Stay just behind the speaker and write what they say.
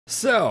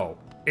So,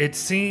 it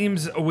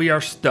seems we are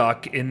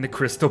stuck in the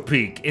Crystal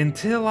Peak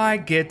until I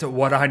get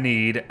what I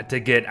need to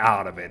get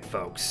out of it,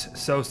 folks.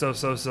 So,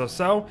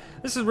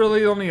 this is really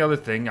the only other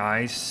thing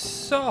I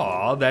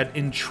saw that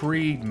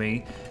intrigued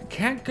me.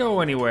 Can't go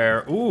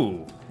anywhere.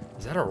 Ooh,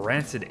 is that a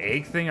rancid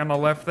egg thing on the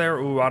left there?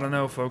 Ooh, I don't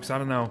know, folks, I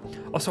don't know.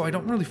 Also, I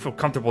don't really feel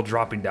comfortable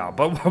dropping down,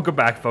 but welcome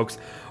back, folks.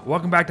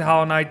 Welcome back to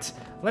Hollow Knight.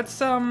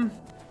 Let's,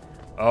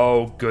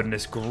 oh,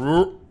 goodness.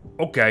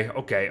 Okay.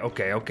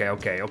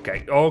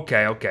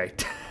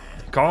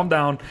 Calm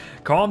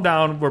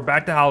down. We're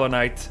back to Hollow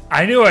Knight.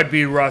 I knew I'd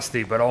be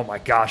rusty, but oh my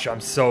gosh, I'm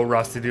so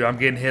rusty, dude. I'm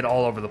getting hit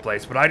all over the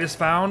place. But I just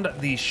found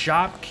the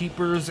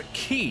shopkeeper's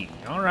key.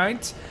 All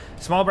right.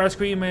 Small brass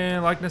screen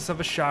and likeness of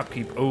a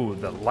shopkeeper. Oh,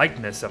 the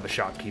likeness of a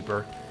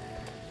shopkeeper.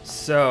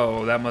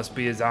 So that must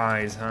be his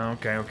eyes. Huh?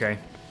 Okay.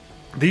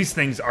 These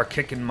things are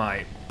kicking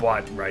my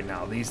butt right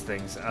now. These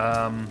things.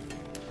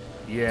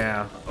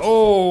 Yeah.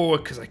 Oh,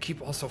 because I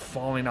keep also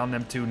falling on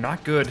them too.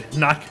 Not good.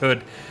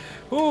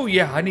 Oh,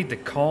 yeah, I need to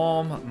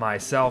calm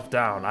myself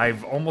down.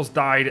 I've almost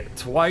died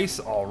twice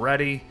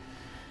already.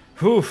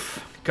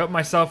 Oof. Got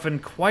myself in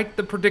quite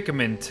the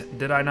predicament,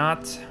 did I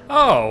not?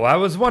 Oh, I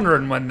was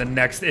wondering when the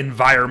next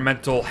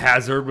environmental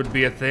hazard would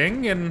be a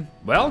thing, and,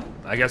 well,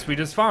 I guess we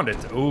just found it.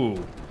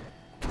 Ooh.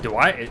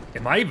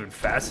 Am I even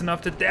fast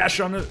enough to dash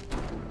on it?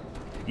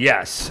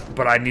 Yes,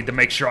 but I need to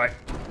make sure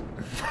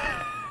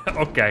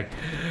Okay.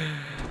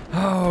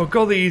 Oh,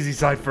 go the easy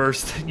side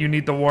first. You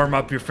need to warm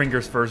up your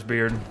fingers first,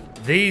 Beard.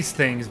 These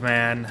things,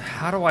 man.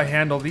 How do I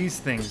handle these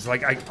things?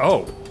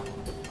 Oh.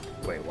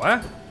 Wait,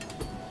 what?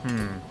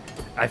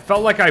 I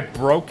felt like I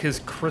broke his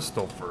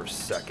crystal for a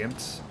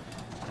second.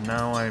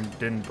 No, I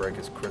didn't break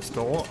his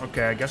crystal.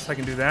 Okay, I guess I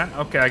can do that.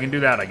 Okay, I can do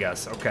that, I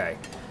guess. Okay.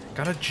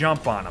 Gotta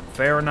jump on him.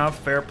 Fair enough.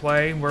 Fair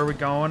play. Where are we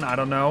going? I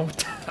don't know.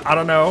 I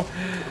don't know.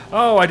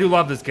 Oh, I do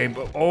love this game.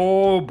 But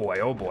oh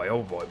boy.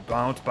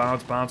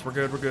 Bounce. We're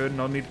good.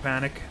 No need to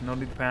panic.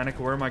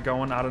 Where am I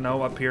going? I don't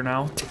know. Up here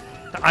now.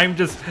 I'm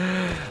just...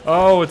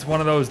 Oh, it's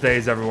one of those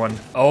days, everyone.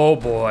 Oh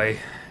boy.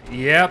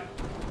 Yep.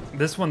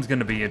 This one's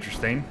gonna be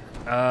interesting.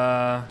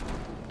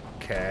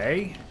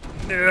 Okay.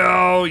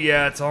 No,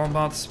 yeah, it's all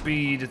about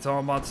speed.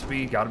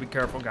 Gotta be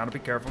careful.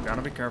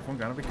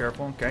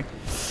 Okay.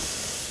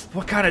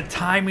 What kind of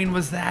timing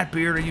was that,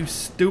 Beard? Are you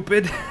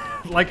stupid?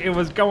 Like, it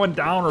was going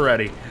down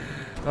already.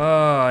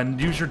 And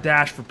use your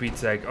dash for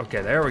Pete's sake.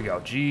 Okay, there we go.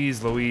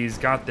 Jeez Louise,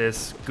 got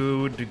this.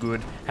 Good.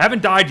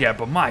 Haven't died yet,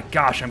 but my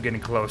gosh, I'm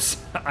getting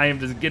close. I am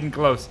just getting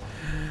close.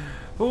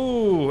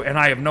 Ooh, and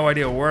I have no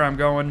idea where I'm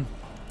going.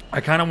 I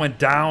kind of went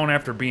down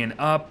after being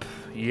up.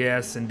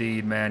 Yes,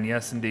 indeed, man.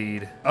 Yes,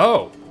 indeed.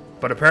 Oh.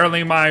 But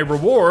apparently my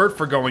reward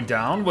for going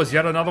down was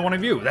yet another one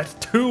of you. That's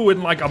 2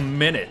 in like a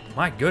minute.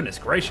 My goodness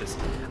gracious.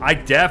 I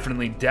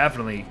definitely,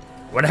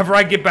 whenever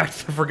I get back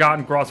to the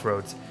Forgotten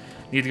Crossroads,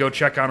 need to go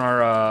check on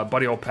our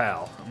buddy old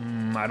pal.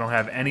 I don't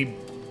have any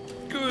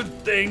good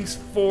things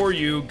for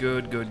you.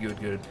 Good.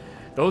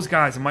 Those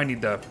guys, I might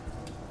need to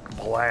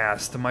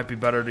blast. It might be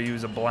better to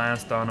use a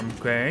blast on them,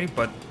 okay?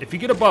 But if you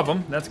get above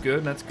them, that's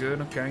good,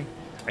 okay.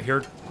 I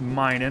hear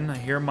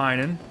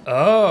mining.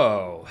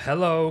 Oh,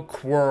 hello,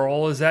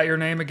 Quirrell. Is that your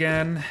name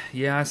again?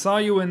 Yeah, I saw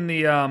you in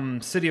the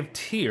City of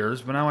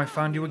Tears, but now I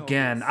found you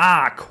again.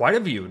 Ah, quite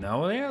a view.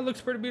 No, yeah, it looks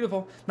pretty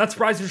beautiful. Not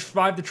surprised you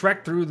survived the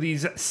trek through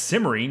these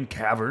simmering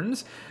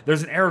caverns.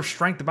 There's an air of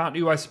strength about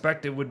you. I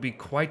suspect it would be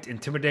quite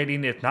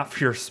intimidating if not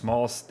for your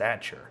small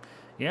stature.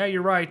 Yeah,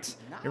 you're right.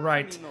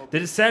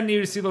 Did it sadden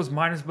you to see those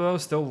miners below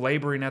still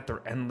laboring at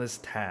their endless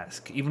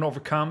task? Even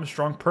overcome,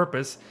 strong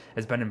purpose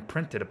has been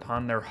imprinted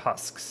upon their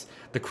husks.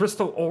 The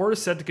crystal ore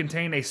is said to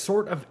contain a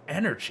sort of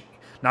energy,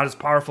 not as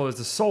powerful as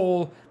the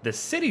soul the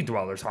city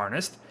dwellers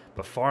harnessed,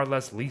 but far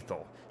less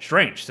lethal.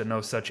 Strange to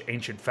know such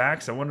ancient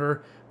facts. I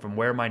wonder from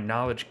where my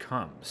knowledge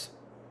comes.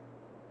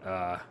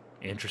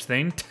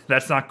 Interesting.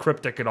 That's not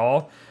cryptic at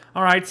all.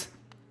 All right.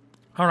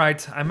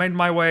 I made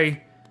my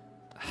way.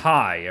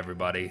 Hi,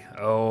 everybody.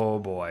 Oh,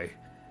 boy.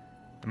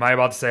 Am I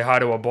about to say hi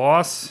to a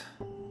boss?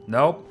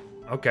 Nope.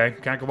 Okay,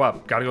 can't go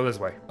up. Gotta go this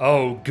way.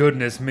 Oh,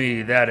 goodness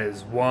me. That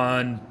is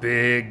one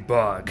big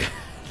bug.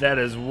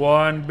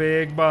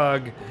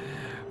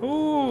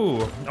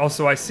 Ooh.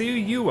 Also, I see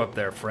you up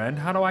there, friend.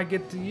 How do I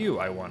get to you,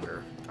 I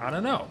wonder? I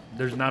don't know.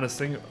 There's not a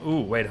single...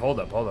 Ooh, wait. Hold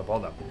up.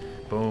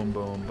 Boom.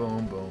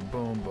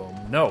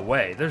 No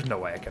way. There's no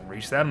way I can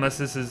reach that unless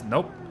this is...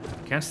 Nope.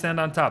 Can't stand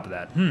on top of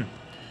that.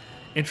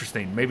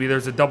 Interesting. Maybe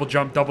there's a double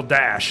jump, double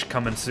dash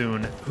coming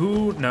soon.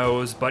 Who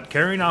knows? But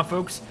carrying on,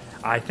 folks.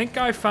 I think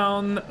I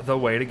found the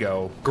way to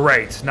go.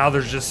 Great. Now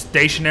there's just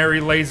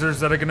stationary lasers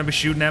that are going to be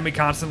shooting at me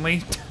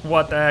constantly.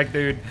 What the heck,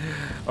 dude?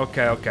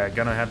 Okay.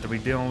 Gonna have to be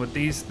dealing with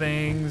these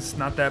things.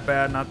 Not that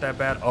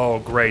bad. Oh,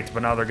 great.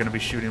 But now they're going to be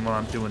shooting while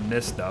I'm doing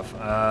this stuff.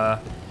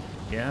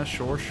 Yeah,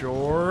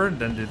 sure.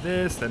 Then do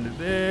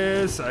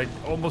this. I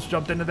almost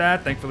jumped into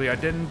that. Thankfully, I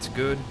didn't.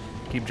 Good.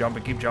 Keep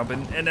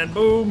jumping. And then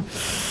boom.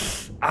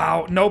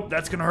 Ow, nope,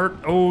 that's gonna hurt.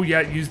 Oh,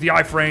 yeah, use the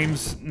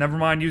iframes. Never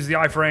mind, use the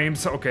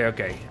iframes. Okay,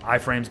 okay,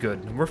 iframes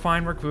good. We're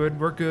fine, we're good,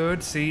 we're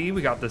good. See,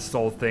 we got this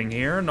soul thing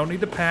here. No need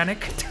to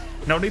panic.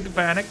 No need to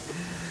panic.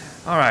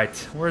 All right,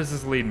 where does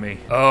this lead me?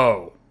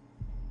 Oh,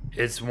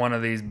 it's one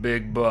of these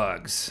big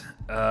bugs.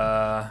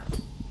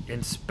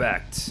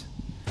 Inspect.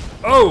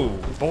 Oh,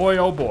 boy,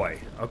 oh boy.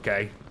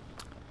 Okay.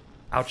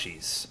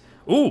 Ouchies.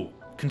 Ooh,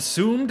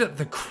 consumed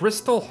the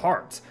crystal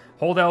heart.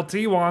 Hold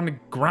LT while on the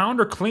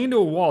ground or clean to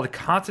a wall to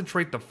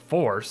concentrate the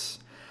force.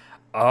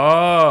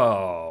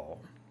 Oh.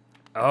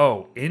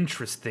 Oh,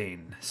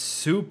 interesting.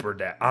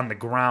 Super on the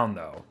ground,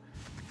 though.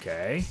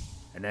 Okay.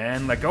 And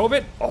then let go of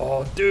it.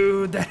 Oh,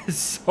 dude, that is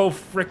so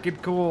freaking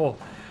cool.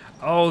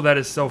 Oh, that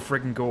is so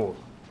freaking cool.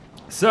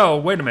 So,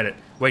 wait a minute.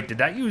 Wait, did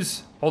that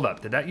use... Hold up.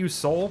 Did that use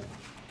soul?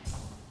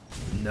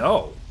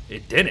 No,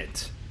 it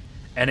didn't.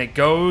 And it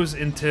goes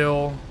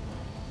until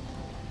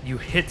you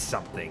hit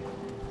something.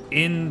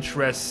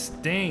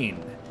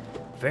 Interesting.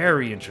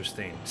 Very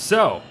interesting.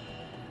 So,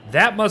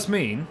 that must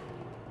mean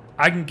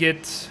I can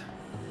get...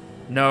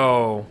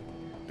 No.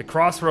 The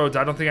crossroads,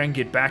 I don't think I can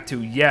get back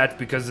to yet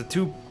because the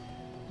two...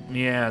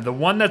 Yeah, the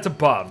one that's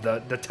above,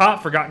 the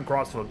top Forgotten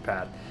Crossroad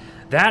path,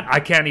 that I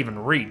can't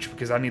even reach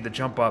because I need to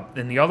jump up.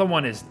 And the other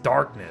one is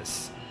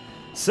darkness.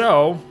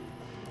 So,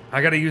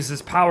 I gotta use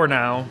this power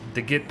now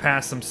to get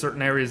past some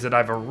certain areas that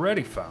I've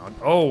already found.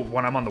 Oh,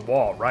 when I'm on the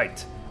wall,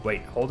 right.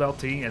 Wait, hold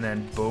LT and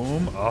then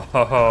boom.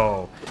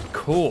 Oh,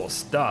 cool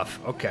stuff.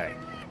 Okay.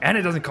 And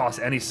it doesn't cost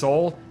any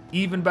soul.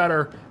 Even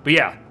better. But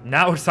yeah,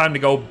 now it's time to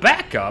go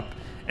back up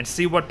and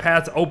see what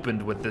paths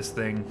opened with this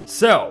thing.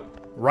 So,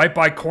 right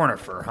by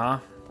Cornifer, huh?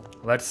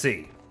 Let's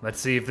see. Let's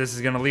see if this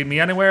is going to lead me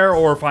anywhere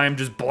or if I am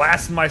just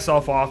blasting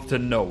myself off to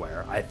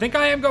nowhere. I think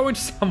I am going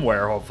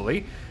somewhere,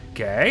 hopefully.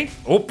 Okay.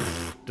 Oh,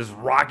 just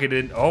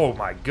rocketed. Oh,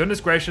 my goodness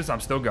gracious. I'm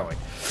still going.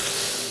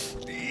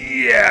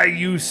 Yeah,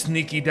 you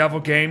sneaky devil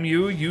game,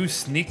 you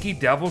sneaky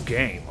devil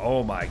game.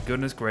 Oh my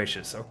goodness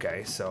gracious.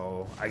 Okay,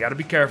 so I gotta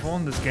be careful.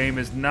 This game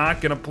is not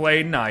gonna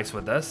play nice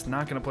with us.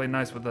 Not gonna play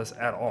nice with us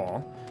at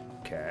all.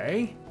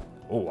 Okay.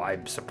 Oh,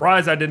 I'm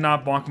surprised I did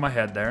not bonk my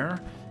head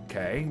there.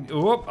 Okay.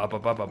 Oop, up,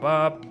 up, up, up,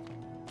 up.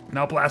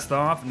 Now blast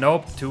off.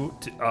 Nope.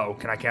 Oh,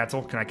 can I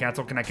cancel? Can I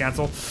cancel? Can I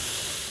cancel?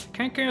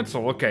 Can't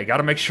cancel. Okay,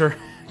 gotta make sure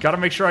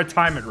I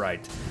time it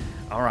right.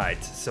 All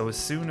right. So as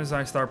soon as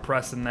I start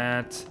pressing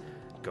that.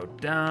 Go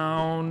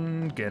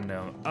down, get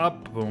down,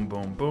 up, boom,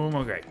 boom, boom.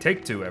 Okay,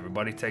 take two,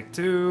 everybody, take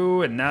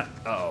two, and that,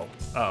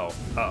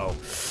 uh-oh.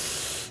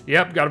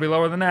 Yep, gotta be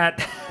lower than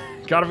that.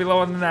 Gotta be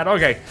lower than that.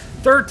 Okay,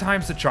 third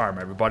time's the charm,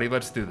 everybody.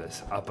 Let's do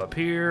this. Up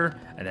here,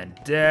 and then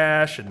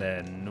dash, and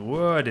then,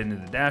 whoa, I didn't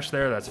do the dash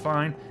there, that's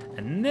fine.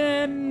 And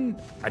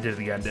then, I did it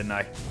again, didn't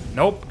I?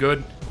 Nope,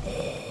 good.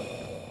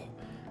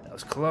 That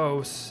was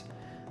close.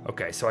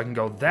 Okay, so I can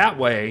go that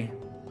way,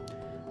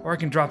 or I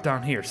can drop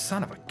down here.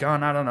 Son of a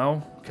gun, I don't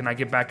know. Can I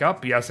get back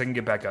up? Yes, I can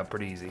get back up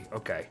pretty easy.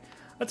 Okay.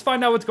 Let's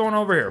find out what's going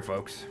over here,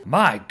 folks.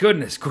 My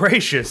goodness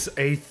gracious.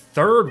 A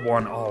third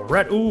one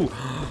already. Ooh.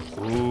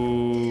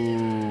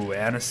 Ooh.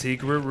 And a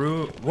secret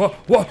room. Whoa,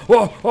 whoa,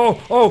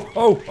 whoa.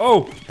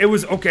 Oh. It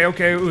was, okay.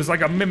 It was like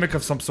a mimic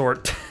of some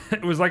sort.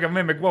 It was like a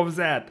mimic. What was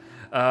that?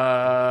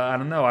 I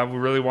don't know.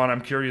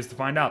 I'm curious to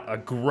find out. A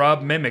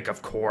grub mimic,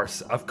 of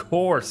course. Of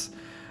course.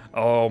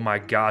 Oh my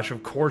gosh,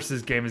 of course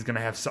this game is gonna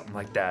have something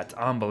like that.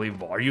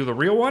 Unbelievable. Are you the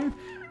real one?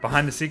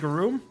 Behind the secret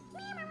room?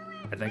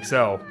 I think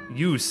so.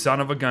 You son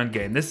of a gun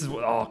game. This is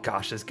what, oh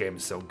gosh, this game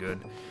is so good.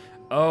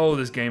 Oh,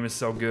 this game is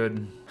so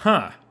good.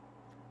 Huh.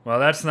 Well,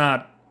 that's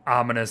not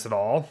ominous at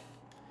all.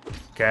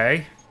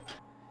 Okay.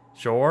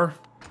 Sure.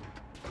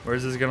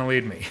 Where's this gonna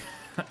lead me?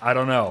 I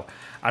don't know.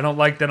 I don't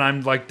like that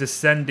I'm like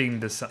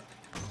descending to some...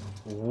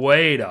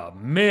 Wait a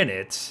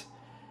minute.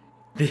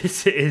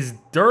 This is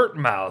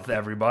Dirtmouth,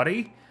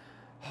 everybody.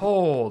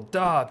 Hold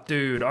up,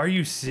 dude. Are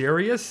you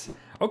serious?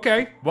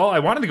 Okay, well, I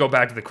wanted to go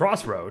back to the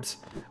crossroads.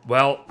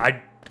 Well,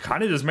 I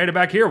kind of just made it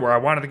back here where I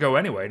wanted to go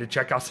anyway to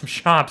check out some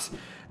shops.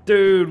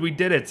 Dude, we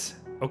did it.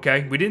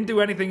 Okay, we didn't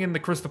do anything in the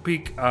Crystal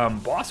Peak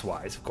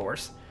boss-wise, of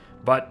course.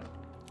 But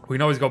we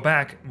can always go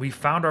back. We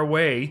found our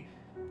way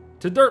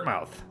to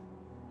Dirtmouth.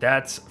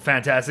 That's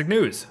fantastic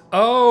news.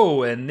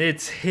 Oh, and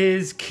it's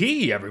his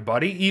key,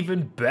 everybody.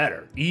 Even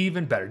better.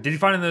 Even better. Did he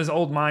find it in those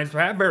old mines?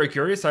 I'm very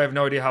curious. I have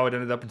no idea how it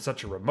ended up in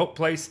such a remote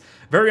place.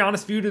 Very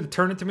honest of you to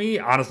turn it to me.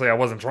 Honestly, I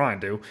wasn't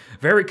trying to.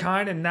 Very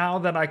kind, and now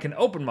that I can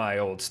open my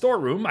old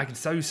storeroom, I can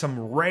sell you some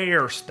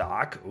rare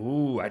stock.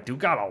 Ooh, I do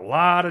got a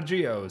lot of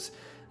geos.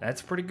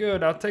 That's pretty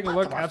good. I'll take a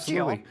look.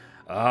 Absolutely.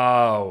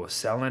 Oh,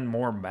 selling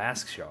more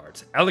mask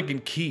shards.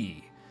 Elegant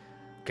key.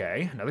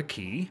 Okay, another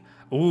key.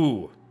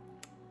 Ooh.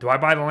 Do I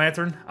buy the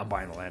lantern? I'm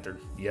buying the lantern.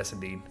 Yes,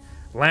 indeed.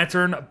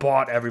 Lantern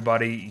bought,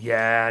 everybody.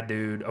 Yeah,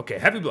 dude. Okay,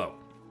 heavy blow.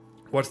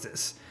 What's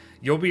this?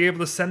 You'll be able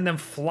to send them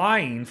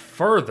flying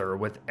further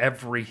with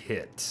every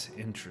hit.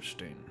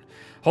 Interesting.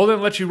 Hold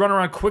on, let you run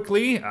around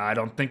quickly. I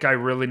don't think I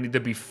really need to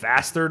be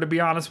faster, to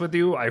be honest with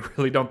you. I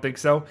really don't think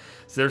so.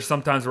 There's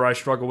sometimes where I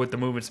struggle with the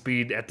movement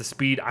speed at the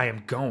speed I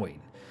am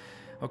going.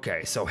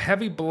 Okay, so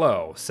heavy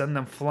blow. Send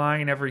them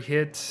flying every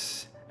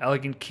hit.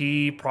 Elegant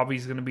key. Probably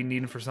is going to be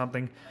needed for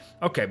something.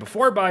 Okay,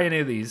 before I buy any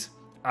of these,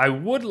 I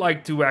would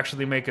like to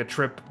actually make a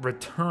trip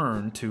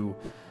return to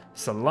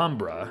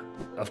Salumbra,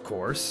 of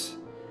course.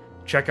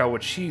 Check out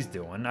what she's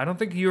doing. I don't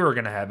think you're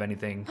going to have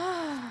anything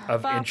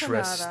of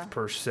interest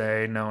per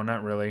se. No,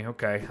 not really.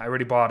 Okay, I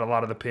already bought a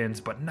lot of the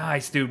pins, but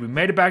nice, dude. We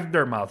made it back to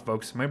Dirtmouth,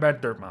 folks. Made it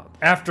back to Dirtmouth.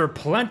 After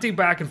plenty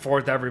back and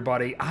forth,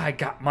 everybody, I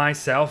got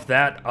myself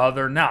that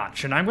other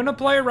notch, and I'm going to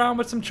play around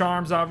with some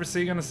charms,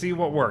 obviously. Going to see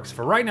what works.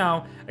 For right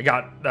now, I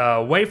got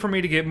a way for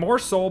me to get more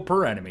soul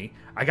per enemy.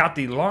 I got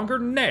the longer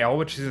nail,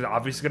 which is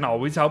obviously going to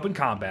always help in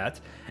combat.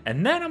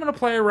 And then I'm going to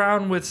play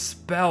around with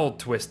Spell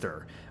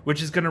Twister,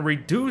 which is going to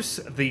reduce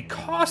the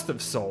cost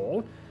of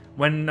soul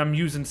when I'm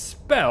using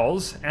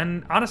spells.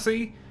 And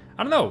honestly,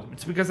 I don't know.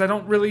 It's because I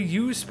don't really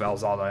use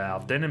spells all that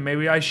often, and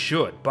maybe I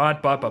should.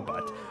 But,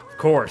 of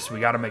course, we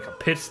got to make a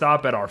pit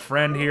stop at our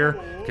friend here,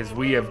 because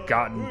we have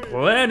gotten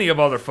plenty of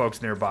other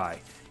folks nearby.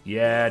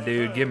 Yeah,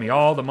 dude, give me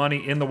all the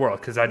money in the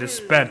world, because I just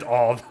spent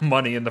all the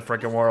money in the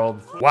freaking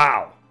world.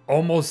 Wow.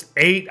 Almost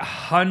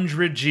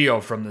 800 geo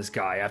from this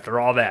guy after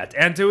all that.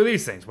 And 2 of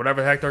these things,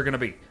 whatever the heck they're going to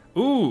be.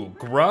 Ooh,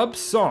 Grub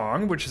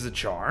Song, which is a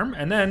charm,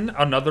 and then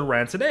another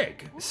Rancid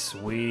Egg.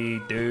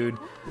 Sweet, dude.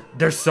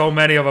 There's so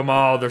many of them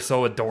all. They're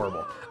so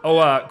adorable.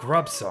 Oh,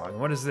 Grub Song.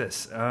 What is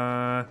this?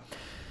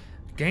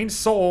 Gain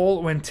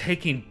soul when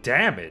taking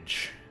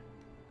damage.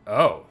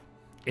 Oh,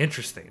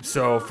 interesting.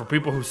 So, for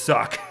people who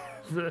suck,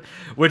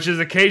 which is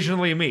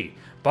occasionally me.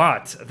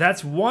 But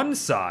that's one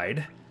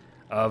side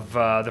of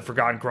the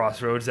Forgotten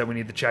Crossroads that we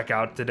need to check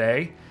out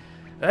today.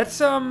 Let's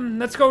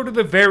go to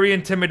the very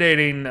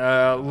intimidating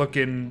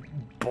looking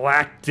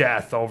Black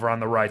Death over on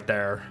the right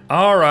there.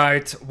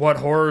 Alright, what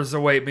horrors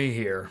await me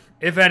here?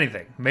 If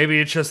anything, maybe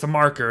it's just a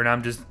marker and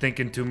I'm just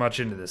thinking too much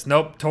into this.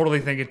 Nope, totally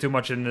thinking too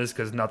much into this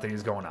because nothing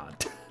is going on.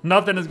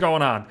 Nothing is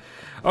going on.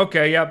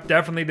 Okay, yep,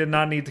 definitely did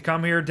not need to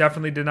come here.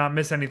 Definitely did not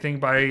miss anything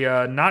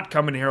by not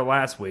coming here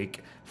last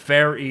week.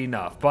 Fair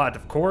enough. But,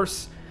 of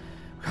course,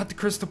 we got the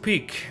Crystal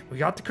Peak. We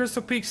got the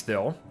Crystal Peak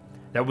still.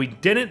 That we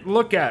didn't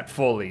look at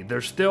fully.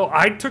 There's still...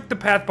 I took the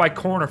path by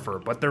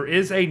Cornifer, but there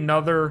is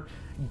another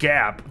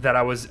gap that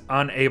I was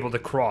unable to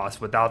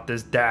cross without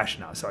this dash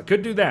now. So I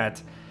could do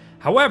that.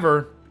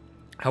 However,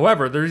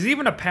 there's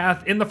even a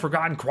path in the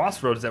Forgotten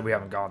Crossroads that we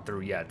haven't gone through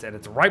yet. And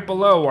it's right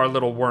below our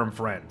little worm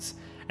friends.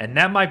 And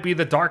that might be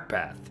the dark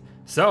path.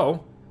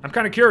 So, I'm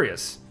kind of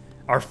curious.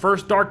 Our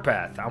first dark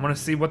path. I want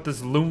to see what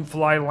this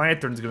Loomfly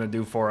Lantern's going to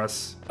do for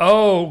us.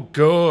 Oh,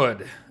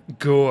 good.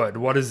 Good.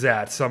 What is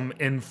that? Some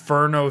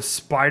Inferno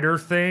spider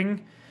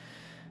thing?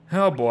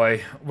 Oh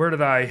boy. Where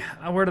did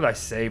I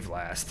save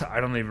last? I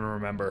don't even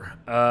remember.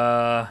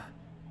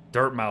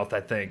 Dirtmouth,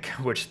 I think,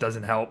 which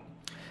doesn't help.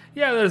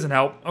 Yeah, that doesn't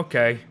help.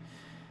 Okay.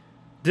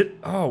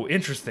 Oh,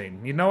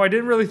 interesting. You know, I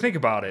didn't really think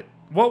about it.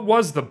 What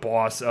was the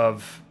boss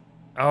of...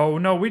 Oh,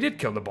 no, we did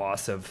kill the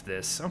boss of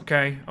this.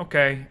 Okay,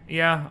 okay.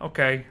 Yeah,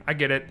 okay. I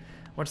get it.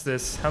 What's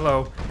this?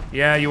 Hello.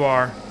 Yeah, you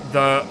are.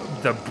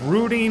 The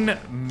brooding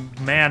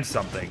man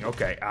something.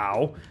 Okay,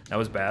 ow. That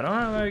was bad.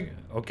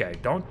 Okay,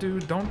 don't.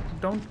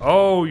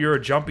 Oh, you're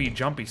a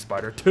jumpy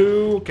spider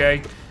too.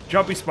 Okay,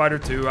 jumpy spider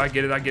too. I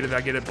get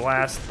it.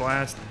 Blast.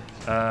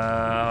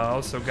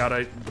 Also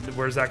gotta,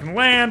 where's that gonna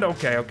land?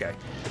 Okay.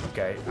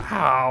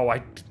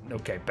 Ow,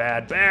 okay,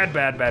 bad.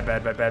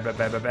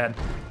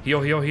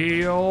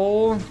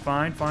 Heal.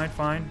 Fine.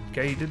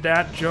 Okay, he did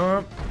that,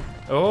 jump.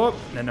 Oh,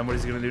 and then what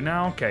he's gonna do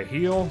now? Okay,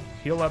 heal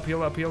up.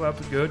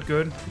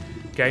 Good.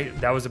 Okay,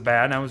 that was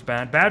bad.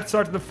 Bad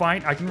start to the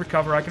fight. I can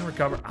recover.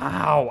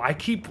 Ow, I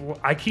keep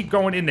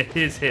going into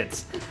his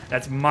hits.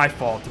 That's my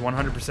fault.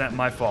 100%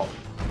 my fault.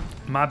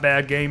 My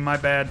bad, game. My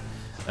bad.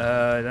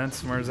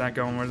 Where's that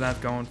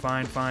going?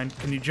 Fine.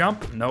 Can you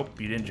jump? Nope,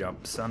 you didn't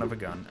jump. Son of a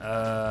gun.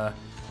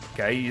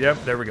 Okay,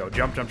 yep, there we go.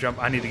 Jump.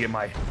 I need to get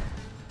my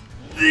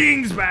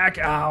things back.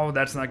 Ow,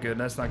 that's not good.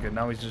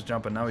 Now he's just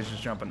jumping.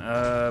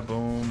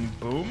 Boom.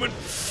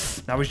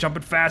 Now he's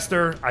jumping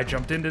faster. I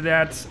jumped into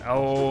that.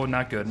 Oh,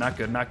 not good.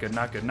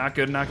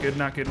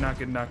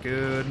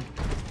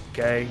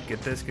 Okay,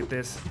 get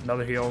this.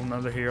 Another heal. Now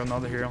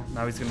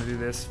he's gonna do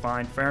this.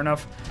 Fine, fair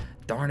enough.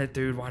 Darn it,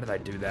 dude. Why did I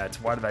do that?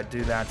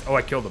 Oh,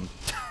 I killed him.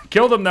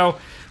 Killed him, though.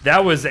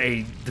 That was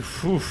a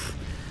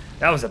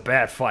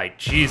bad fight.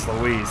 Jeez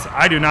Louise.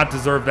 I do not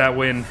deserve that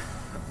win.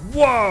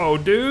 Whoa,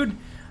 dude.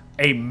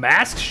 A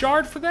mask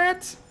shard for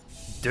that?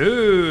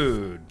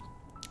 Dude.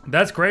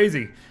 That's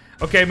crazy.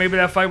 Okay, maybe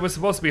that fight was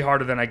supposed to be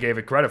harder than I gave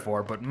it credit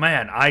for, but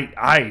man,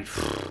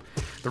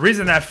 the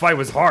reason that fight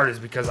was hard is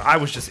because I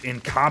was just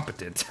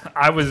incompetent.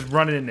 I was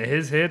running into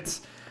his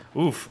hits.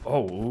 Oof.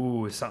 Oh,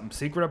 ooh, is something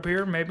secret up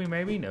here?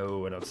 Maybe.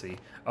 No, I don't see.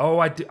 Oh,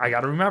 I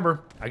gotta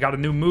remember. I got a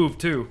new move,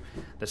 too.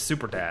 The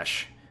super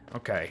dash.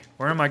 Okay,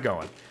 where am I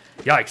going?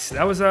 Yikes,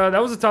 that was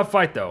a tough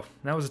fight, though.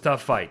 That was a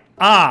tough fight.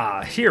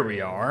 Ah, here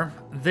we are.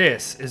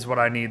 This is what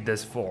I need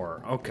this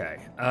for. Okay,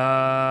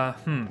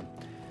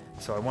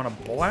 so I want to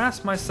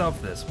blast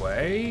myself this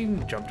way.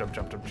 Jump.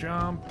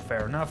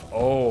 Fair enough.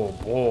 Oh,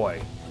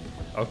 boy.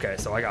 Okay,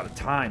 so I gotta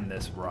time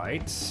this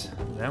right.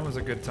 That was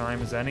a good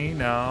time as any.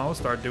 No,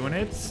 start doing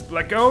it.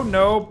 Let go.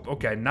 Nope.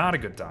 Okay, not a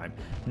good time.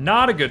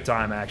 Not a good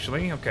time,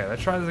 actually. Okay,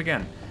 let's try this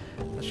again.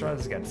 Let's try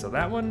this again. So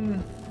that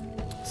one...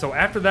 So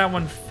after that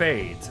one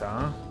fades,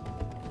 huh?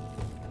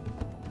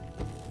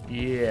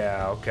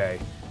 Yeah, okay.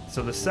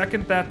 So the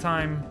second that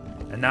time...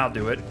 And now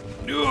do it.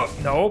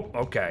 Nope.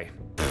 Okay.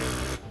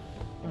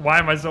 Why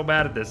am I so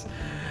bad at this?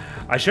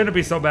 I shouldn't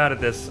be so bad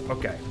at this.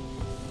 Okay.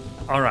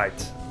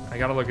 Alright. I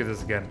gotta look at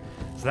this again.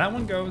 So that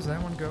one goes,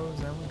 that one goes,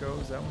 that one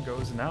goes, that one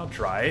goes. And now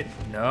try it.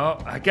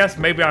 No. I guess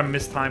maybe I'm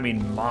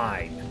mistiming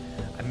mine.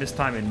 I'm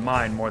mistiming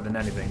mine more than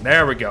anything.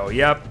 There we go.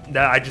 Yep.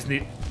 I just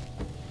need...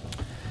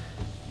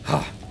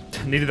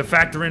 Needed to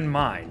factor in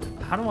mine.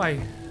 How do I...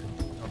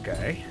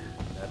 Okay.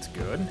 That's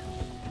good.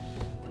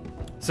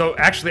 So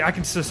actually, I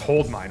can just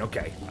hold mine.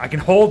 Okay, I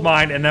can hold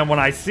mine, and then when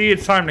I see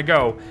it's time to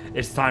go,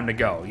 it's time to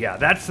go. Yeah,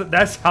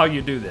 that's how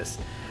you do this.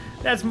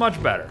 That's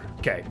much better.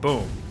 Okay,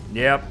 boom.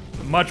 Yep,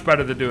 much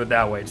better to do it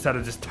that way instead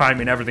of just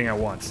timing everything at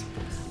once,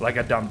 like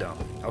a dum-dum.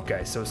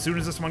 Okay, so as soon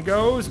as this one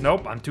goes,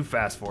 nope, I'm too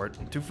fast for it.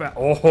 I'm too fast.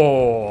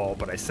 Oh,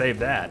 but I saved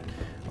that.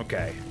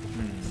 Okay.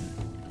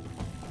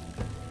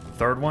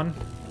 Third one.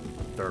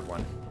 Third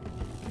one.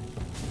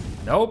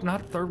 Nope,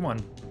 not the third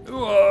one.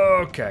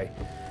 Okay,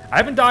 I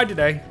haven't died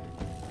today.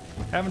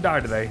 Haven't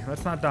died today.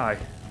 Let's not die.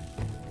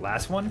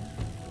 Last one?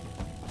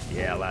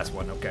 Yeah, last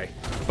one. Okay.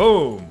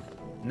 Boom.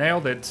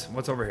 Nailed it.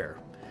 What's over here?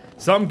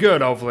 Something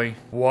good, hopefully.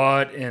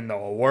 What in the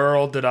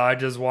world did I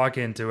just walk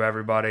into,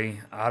 everybody?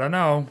 I don't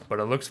know, but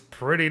it looks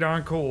pretty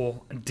darn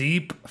cool.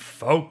 Deep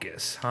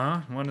focus,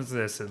 huh? What is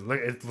this? It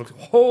looks...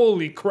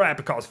 Holy crap,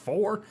 it costs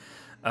 4?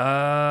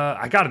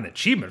 I got an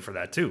achievement for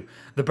that, too.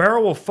 The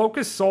barrel will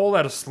focus soul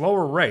at a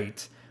slower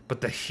rate,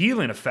 but the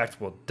healing effect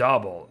will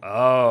double.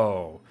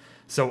 Oh...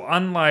 So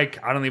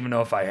unlike, I don't even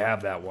know if I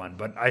have that one,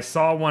 but I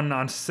saw one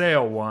on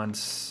sale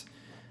once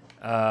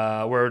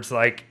where it's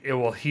like it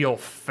will heal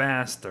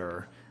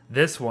faster.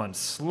 This one's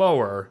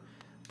slower,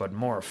 but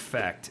more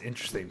effect.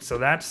 Interesting. So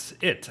that's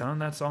it, huh?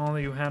 That's all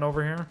that you had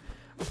over here?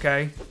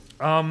 Okay.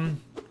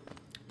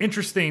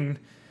 Interesting,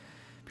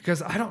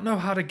 because I don't know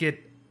how to get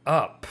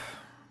up.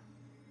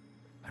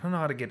 I don't know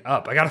how to get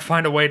up. I gotta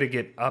find a way to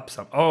get up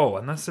some. Oh,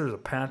 unless there's a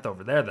path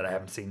over there that I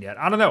haven't seen yet.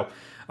 I don't know.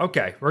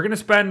 Okay, we're gonna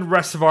spend the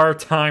rest of our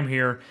time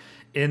here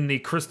in the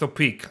Crystal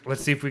Peak.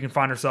 Let's see if we can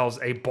find ourselves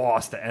a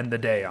boss to end the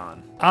day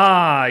on.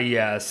 Ah,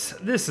 yes.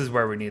 This is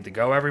where we need to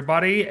go,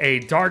 everybody. A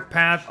dark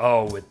path.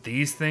 Oh, with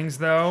these things,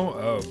 though.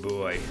 Oh,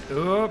 boy.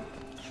 Oop.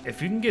 If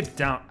you can get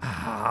down...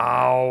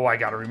 Ow, I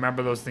gotta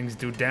remember those things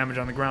do damage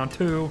on the ground,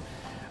 too.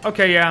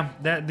 Okay, yeah.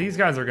 These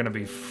guys are gonna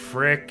be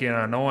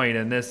freaking annoying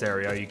in this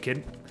area. Are you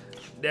kidding?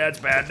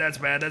 That's bad, that's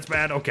bad, that's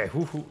bad. Okay,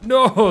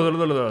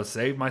 no,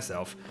 save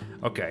myself.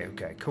 Okay,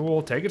 okay,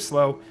 cool. Take it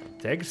slow.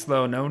 Take it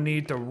slow. No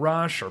need to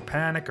rush or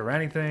panic or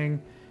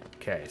anything.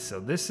 Okay,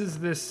 so this is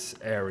this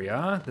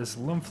area. This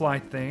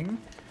Lumfly thing.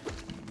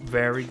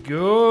 Very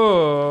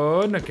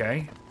good.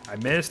 Okay, I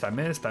missed.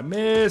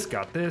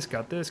 Got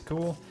this,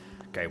 cool.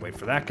 Okay, wait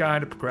for that guy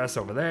to progress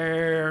over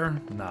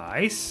there.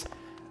 Nice.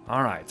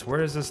 All right, so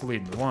where does this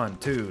lead me? 1,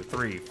 2,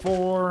 3,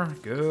 4.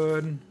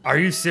 Good. Are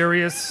you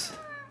serious?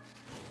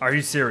 Are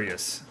you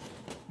serious?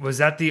 Was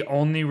that the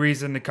only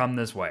reason to come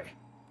this way?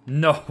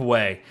 No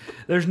way.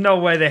 There's no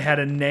way they had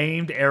a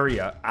named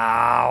area.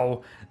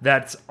 Ow.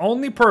 That's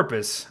only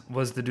purpose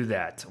was to do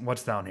that.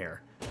 What's down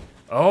here?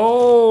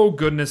 Oh,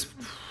 goodness.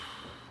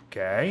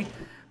 Okay.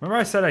 Remember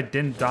I said I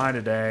didn't die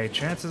today.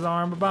 Chances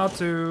are I'm about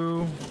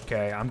to.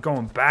 Okay, I'm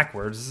going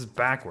backwards. This is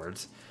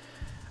backwards.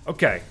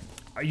 Okay.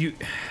 Are you...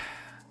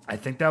 I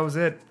think that was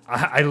it.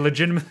 I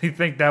legitimately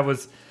think that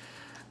was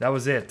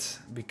it,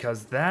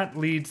 because that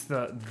leads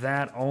to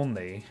that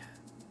only.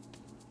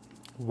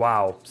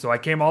 Wow. So I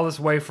came all this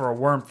way for a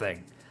worm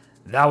thing.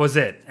 That was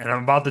it. And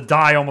I'm about to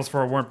die almost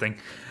for a worm thing.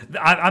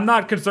 I'm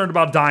not concerned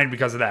about dying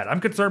because of that. I'm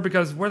concerned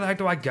because where the heck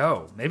do I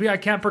go? Maybe I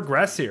can't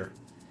progress here.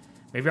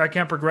 Maybe I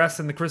can't progress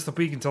in the Crystal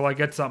Peak until I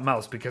get something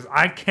else, because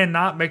I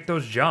cannot make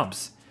those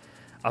jumps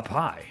up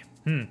high.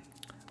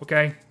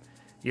 Okay.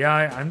 Yeah,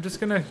 I'm just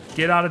gonna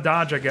get out of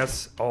dodge, I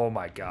guess. Oh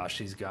my gosh,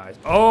 these guys.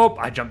 Oh,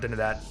 I jumped into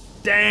that.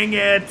 Dang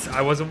it!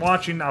 I wasn't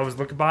watching. I was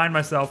looking behind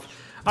myself.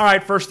 All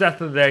right, first death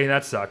of the day.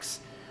 That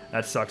sucks.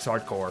 That sucks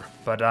hardcore.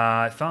 But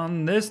I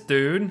found this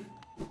dude.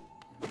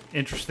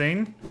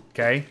 Interesting.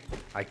 Okay.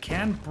 I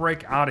can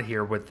break out of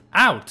here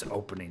without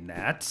opening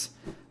that.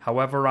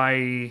 However,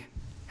 I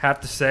have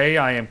to say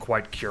I am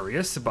quite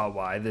curious about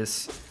why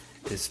this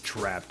is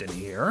trapped in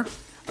here.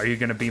 Are you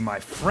going to be my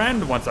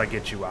friend once I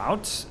get you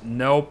out?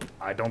 Nope.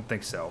 I don't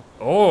think so.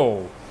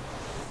 Oh.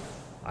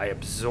 I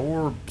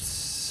absorbed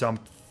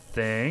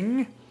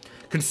something.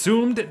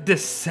 Consumed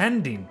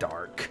Descending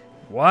Dark.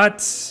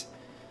 What?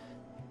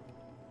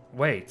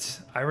 Wait,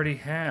 I already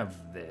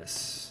have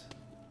this.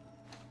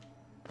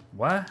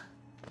 What?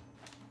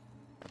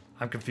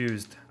 I'm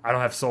confused. I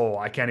don't have soul.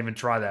 I can't even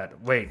try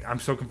that. Wait, I'm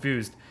so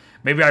confused.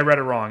 Maybe I read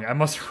it wrong. I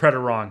must have read it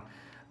wrong.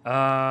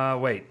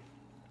 Wait.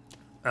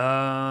 Well,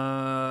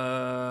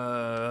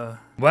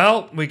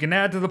 we can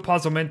add to the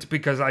puzzlement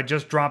because I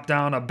just dropped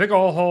down a big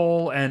ol'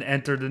 hole and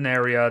entered an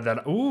area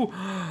that,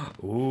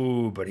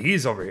 ooh, but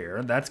he's over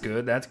here. That's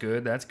good, that's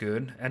good, that's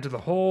good. Enter the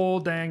whole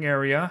dang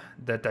area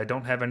that I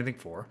don't have anything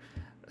for.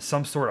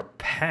 Some sort of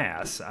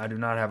pass. I do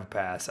not have a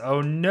pass.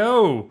 Oh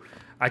no!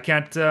 I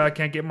can't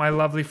get my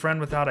lovely friend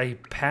without a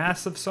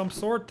pass of some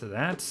sort.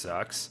 That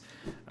sucks.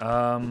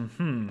 That's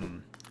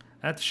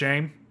a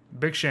shame.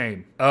 Big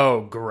shame.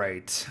 Oh,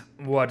 great.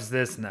 What's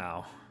this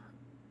now?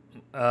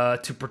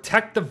 To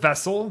protect the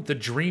vessel, the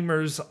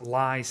dreamers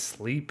lie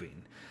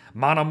sleeping.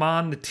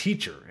 Manaman, the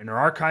teacher, in her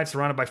archive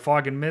surrounded by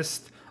fog and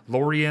mist.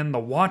 Lorien, the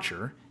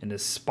watcher, in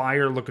his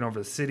spire looking over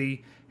the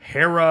city.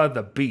 Hera,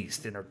 the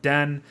beast, in her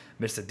den,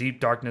 midst the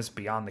deep darkness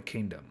beyond the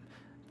kingdom.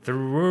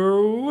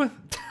 Through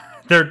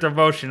their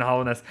devotion,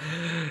 hollowness.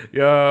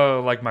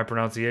 Yo, like my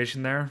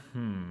pronunciation there?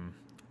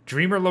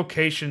 Dreamer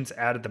locations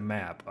added to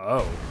map.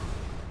 Oh.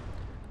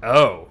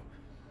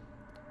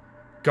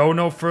 Go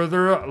no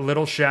further,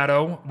 little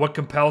shadow. What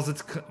compels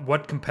its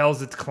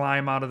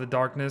climb out of the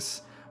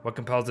darkness? What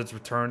compels its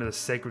return to the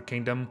sacred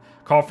kingdom?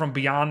 Call from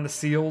beyond the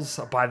seals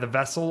by the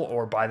vessel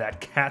or by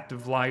that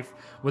captive life.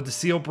 Would the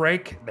seal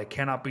break? They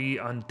cannot be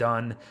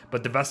undone.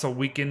 But the vessel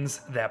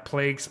weakens, that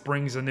plague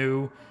springs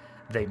anew.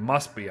 They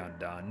must be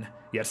undone.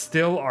 Yet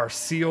still our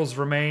seals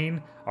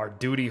remain. Our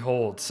duty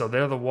holds. So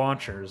they're the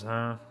watchers,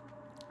 huh?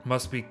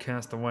 Must be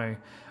cast away.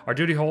 Our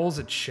duty holds,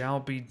 it shall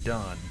be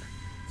done.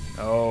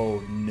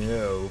 Oh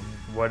no.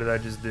 What did I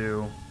just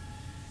do?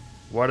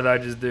 What did I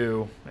just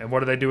do? And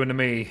what are they doing to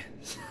me?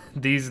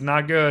 These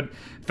not good.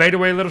 Fade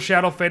away, little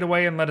shadow, fade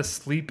away and let us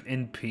sleep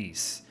in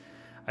peace.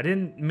 I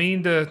didn't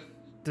mean to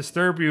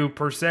disturb you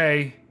per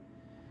se.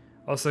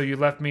 Also, you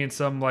left me in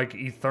some like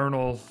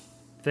eternal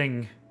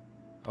thing.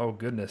 Oh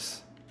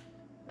goodness.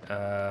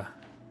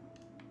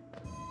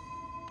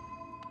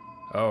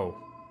 Oh.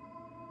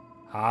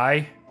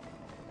 Hi.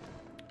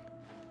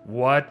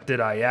 What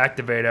did I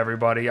activate,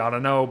 everybody? I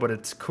don't know, but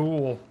it's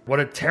cool. What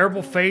a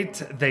terrible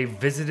fate they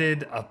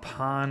visited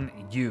upon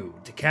you.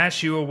 To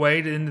cast you away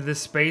into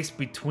this space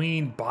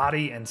between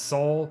body and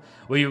soul.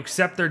 Will you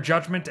accept their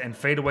judgment and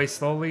fade away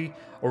slowly?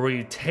 Or will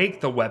you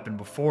take the weapon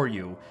before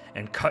you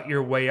and cut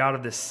your way out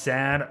of this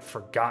sad,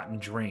 forgotten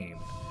dream?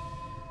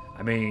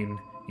 I mean,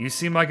 you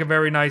seem like a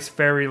very nice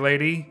fairy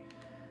lady.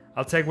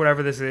 I'll take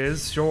whatever this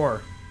is,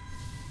 sure.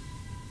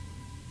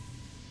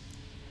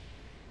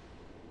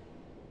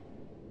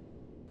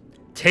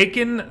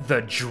 Taken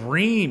the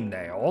dream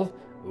nail.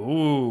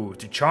 Ooh,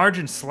 to charge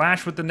and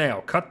slash with the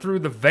nail. Cut through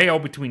the veil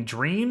between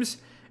dreams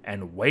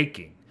and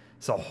waking.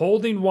 So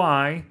holding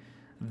Y,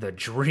 the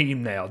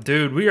dream nail.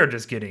 Dude, we are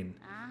just getting...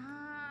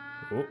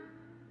 Oh.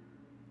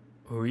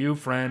 Who are you,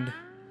 friend?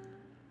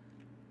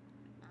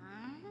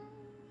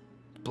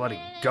 Bloody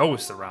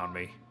ghosts around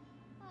me.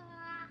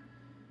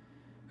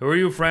 Who are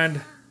you, friend?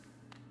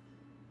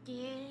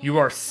 You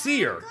are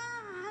Seer.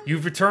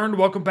 You've returned.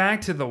 Welcome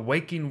back to the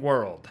waking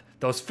world.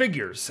 Those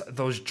figures,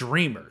 those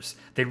dreamers,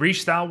 they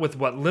reached out with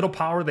what little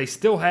power they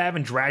still have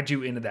and dragged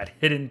you into that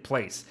hidden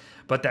place.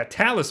 But that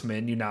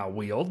talisman you now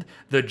wield,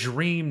 the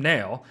dream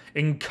nail,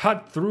 can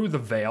cut through the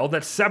veil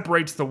that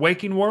separates the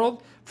waking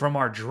world from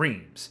our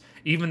dreams.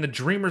 Even the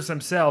dreamers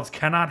themselves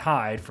cannot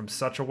hide from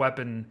such a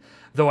weapon,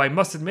 though I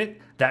must admit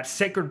that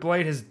sacred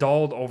blade has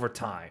dulled over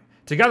time.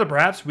 Together,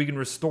 perhaps, we can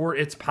restore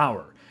its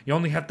power. You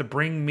only have to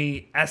bring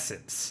me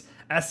essence.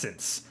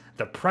 Essence.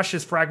 The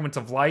precious fragments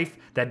of life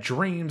that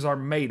dreams are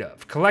made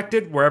of. Collect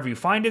it wherever you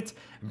find it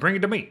and bring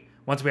it to me.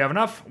 Once we have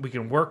enough, we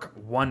can work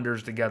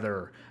wonders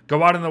together.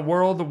 Go out in the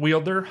world, the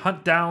wielder,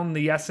 hunt down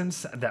the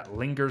essence that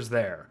lingers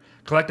there.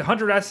 Collect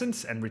 100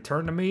 essence and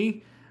return to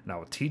me, and I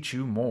will teach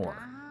you more.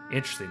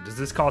 Interesting. Does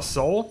this cost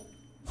soul?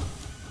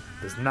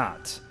 Does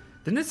not.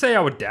 Didn't it say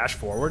I would dash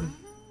forward?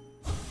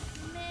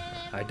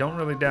 I don't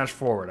really dash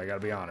forward, I gotta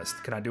be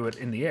honest. Can I do it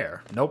in the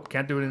air? Nope,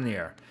 can't do it in the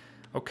air.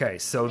 Okay,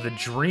 so the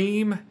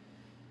dream...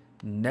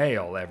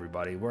 nail,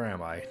 everybody. Where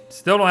am I?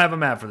 Still don't have a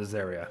map for this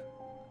area.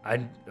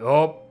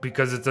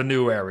 Because it's a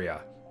new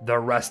area. The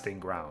resting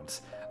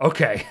grounds.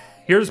 Okay,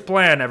 here's the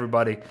plan,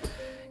 everybody.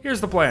 Here's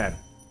the plan.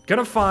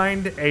 Gonna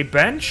find a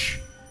bench,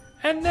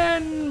 and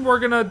then we're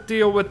gonna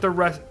deal with the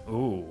rest.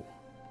 Ooh.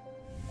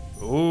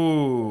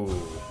 Ooh.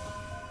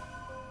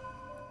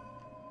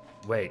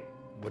 Wait,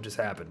 what just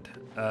happened?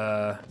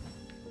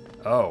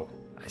 Oh,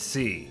 I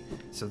see.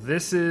 So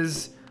this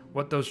is...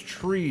 what those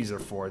trees are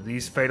for.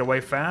 These fade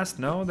away fast?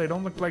 No, they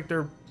don't look like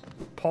they're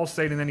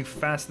pulsating any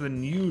faster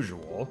than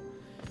usual.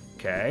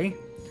 Okay.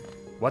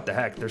 What the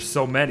heck? There's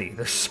so many.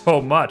 There's so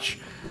much.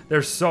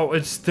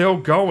 It's still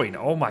going.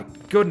 Oh my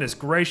goodness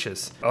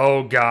gracious.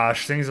 Oh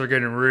gosh, things are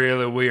getting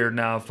really weird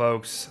now,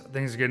 folks.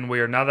 Things are getting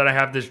weird. Now that I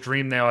have this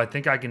dream nail, I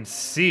think I can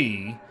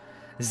see...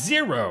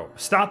 Xero.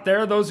 Stop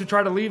there. Those who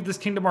try to leave this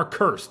kingdom are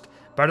cursed.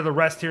 Better to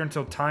rest here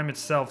until time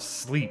itself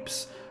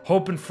sleeps.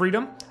 Hope and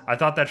freedom? I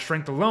thought that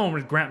strength alone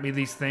would grant me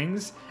these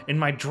things. In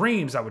my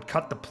dreams, I would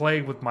cut the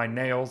plague with my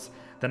nails.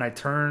 Then I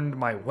turned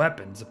my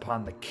weapons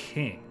upon the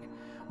king.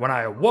 When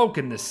I awoke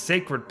in this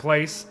sacred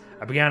place,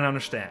 I began to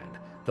understand.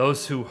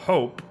 Those who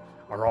hope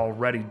are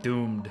already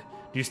doomed.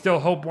 Do you still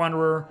hope,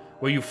 Wanderer?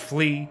 Will you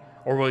flee,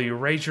 or will you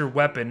raise your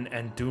weapon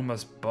and doom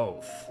us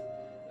both?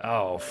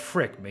 Oh,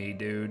 frick me,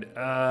 dude.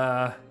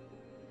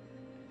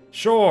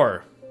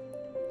 Sure.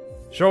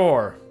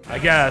 Sure, I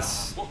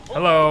guess.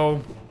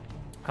 Hello.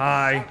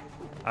 Hi.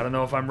 I don't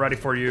know if I'm ready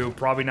for you.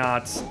 Probably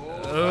not.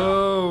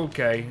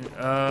 Okay.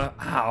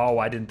 Oh,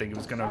 I didn't think it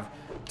was gonna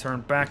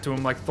turn back to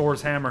him like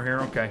Thor's hammer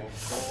here. Okay.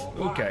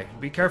 Okay.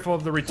 Be careful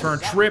of the return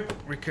trip.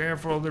 Be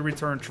careful of the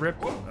return trip.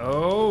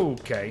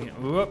 Okay.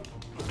 Whoop.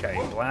 Okay.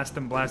 Blast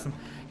him. Blast him.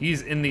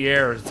 He's in the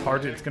air. It's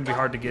hard. It's gonna be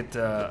hard to get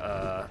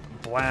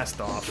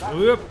blast off.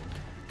 Whoop.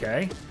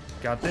 Okay.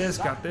 Got this.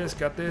 Got this.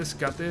 Got this.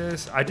 Got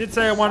this. I did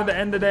say I wanted to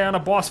end the day on a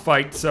boss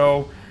fight,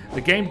 so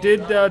the game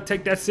did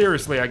take that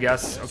seriously, I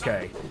guess.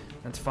 Okay.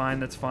 That's fine.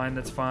 That's fine.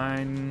 That's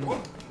fine.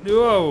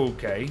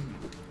 Okay.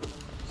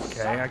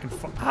 Okay, I can.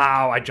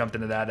 Ow! I jumped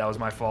into that. That was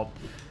my fault.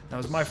 That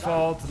was my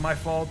fault. My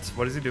fault.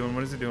 What is he doing?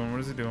 What is he doing? What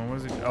is he doing? What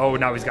is he? Oh,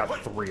 now he's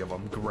got 3 of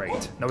them.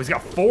 Great. No, he's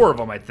got 4 of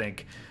them, I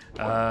think.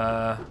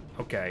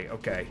 Okay.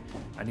 Okay.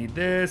 I need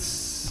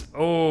this.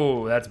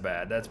 Oh, that's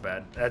bad. That's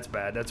bad. That's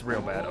bad. That's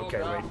real bad.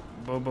 Okay, wait.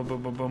 Boom, boom,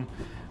 boom, boom, boom.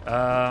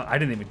 I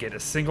didn't even get a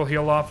single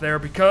heal off there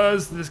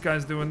because this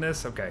guy's doing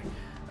this. Okay.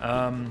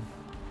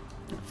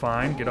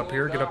 Fine. Get up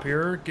here. Get up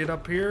here. Get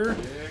up here.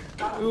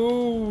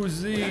 Ooh,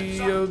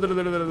 Z.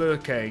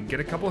 Okay.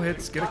 Get a couple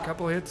hits. Get a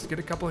couple hits. Get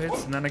a couple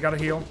hits. And then I gotta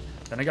heal.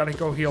 Then I gotta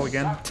go heal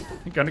again.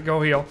 Gotta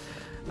go heal.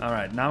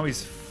 Alright. Now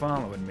he's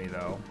following me,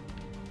 though.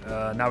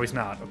 Now he's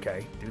not.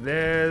 Okay. Do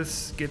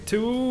this. Get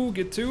 2.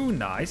 Get 2.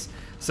 Nice.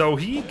 So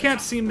he can't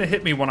seem to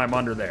hit me when I'm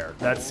under there.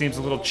 That seems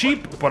a little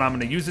cheap, but I'm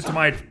gonna use it to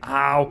my...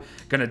 Ow.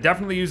 Gonna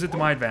definitely use it to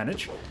my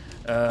advantage.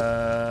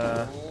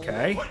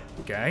 Okay.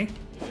 Okay.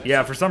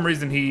 Yeah, for some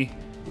reason he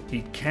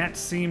can't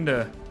seem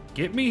to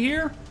get me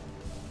here.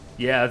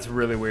 Yeah, that's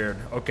really weird.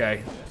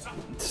 Okay.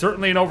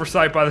 Certainly an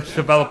oversight by the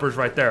developers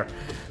right there.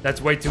 That's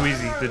way too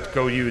easy to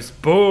go use.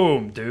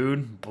 Boom,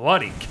 dude.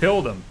 Bloody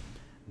killed him.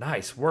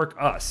 Nice work,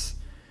 us.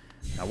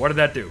 Now, what did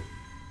that do?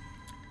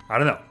 I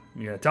don't know.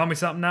 You gonna tell me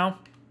something now?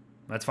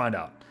 Let's find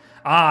out.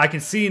 Ah, I can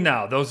see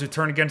now. Those who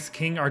turn against the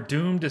king are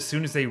doomed as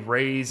soon as they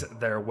raise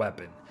their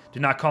weapon. Do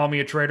not call me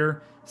a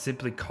traitor.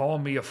 Simply call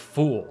me a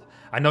fool.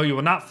 I know you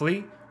will not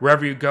flee.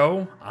 Wherever you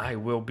go, I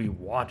will be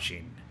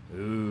watching.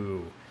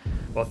 Ooh.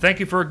 Well, thank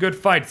you for a good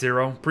fight,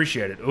 Xero.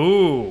 Appreciate it.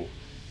 Ooh.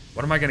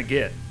 What am I going to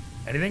get?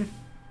 Anything?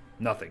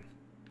 Nothing.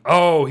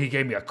 Oh, he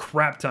gave me a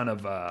crap ton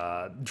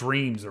of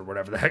dreams or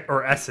whatever the heck.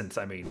 Or essence,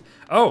 I mean.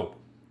 Oh.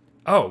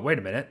 Oh, wait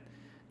a minute.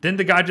 Didn't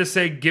the guy just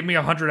say, give me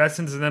 100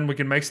 essence and then we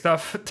can make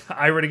stuff?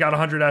 I already got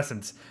 100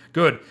 essence.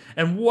 Good.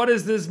 And what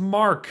is this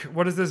mark?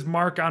 What is this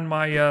mark on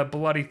my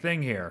bloody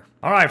thing here?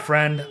 All right,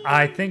 friend.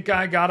 I think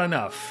I got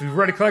enough. You've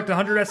already collected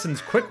 100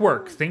 essence. Quick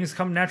work. Things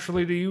come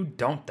naturally to you,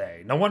 don't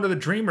they? No wonder the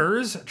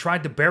dreamers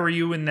tried to bury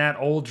you in that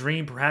old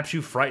dream. Perhaps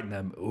you frightened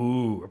them.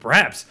 Ooh. Or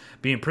perhaps,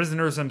 being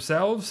prisoners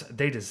themselves,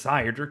 they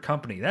desired your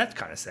company. That's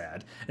kind of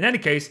sad. In any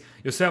case,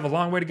 you'll still have a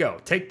long way to go.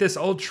 Take this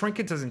old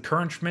trinket as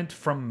encouragement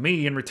from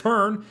me in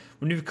return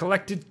when you've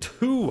collected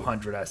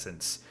 200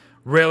 essence.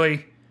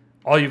 Really?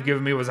 All you've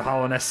given me was a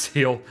Hollowness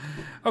seal.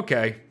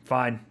 Okay,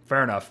 fine,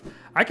 fair enough.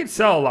 I could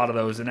sell a lot of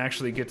those and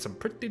actually get some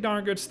pretty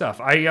darn good stuff.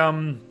 I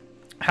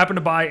happened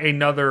to buy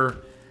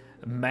another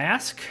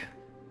mask.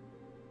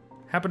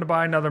 Happened to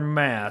buy another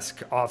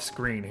mask off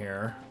screen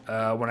here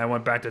when I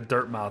went back to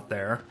Dirtmouth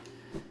there.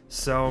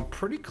 So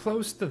pretty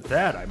close to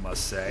that, I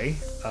must say.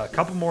 A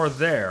couple more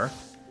there.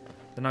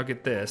 Then I'll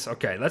get this.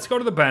 Okay, let's go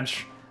to the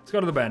bench. Let's go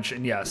to the bench.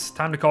 And yes,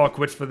 time to call it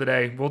quits for the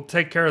day. We'll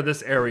take care of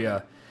this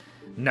area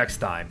next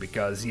time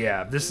because,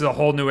 yeah, this is a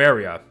whole new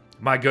area.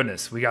 My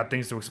goodness, we got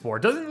things to explore.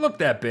 It doesn't look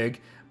that big,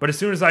 but as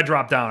soon as I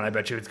drop down, I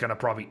bet you it's going to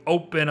probably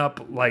open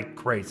up like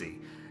crazy.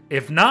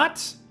 If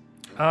not,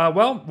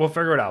 well, we'll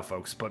figure it out,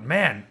 folks. But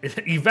man,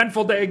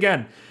 eventful day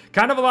again.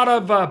 Kind of a lot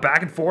of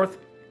back and forth,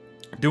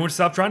 doing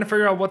stuff, trying to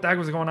figure out what the heck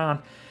was going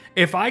on.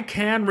 If I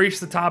can reach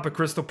the top of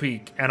Crystal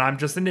Peak and I'm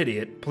just an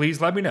idiot,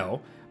 please let me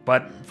know.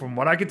 But from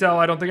what I could tell,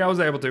 I don't think I was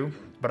able to.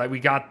 But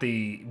we got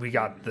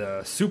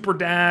the super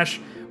dash,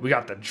 we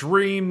got the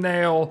dream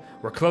nail.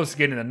 We're close to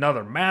getting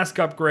another mask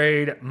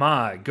upgrade.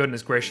 My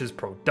goodness gracious,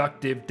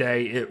 productive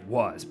day it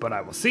was. But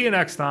I will see you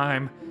next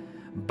time.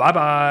 Bye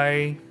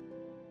bye.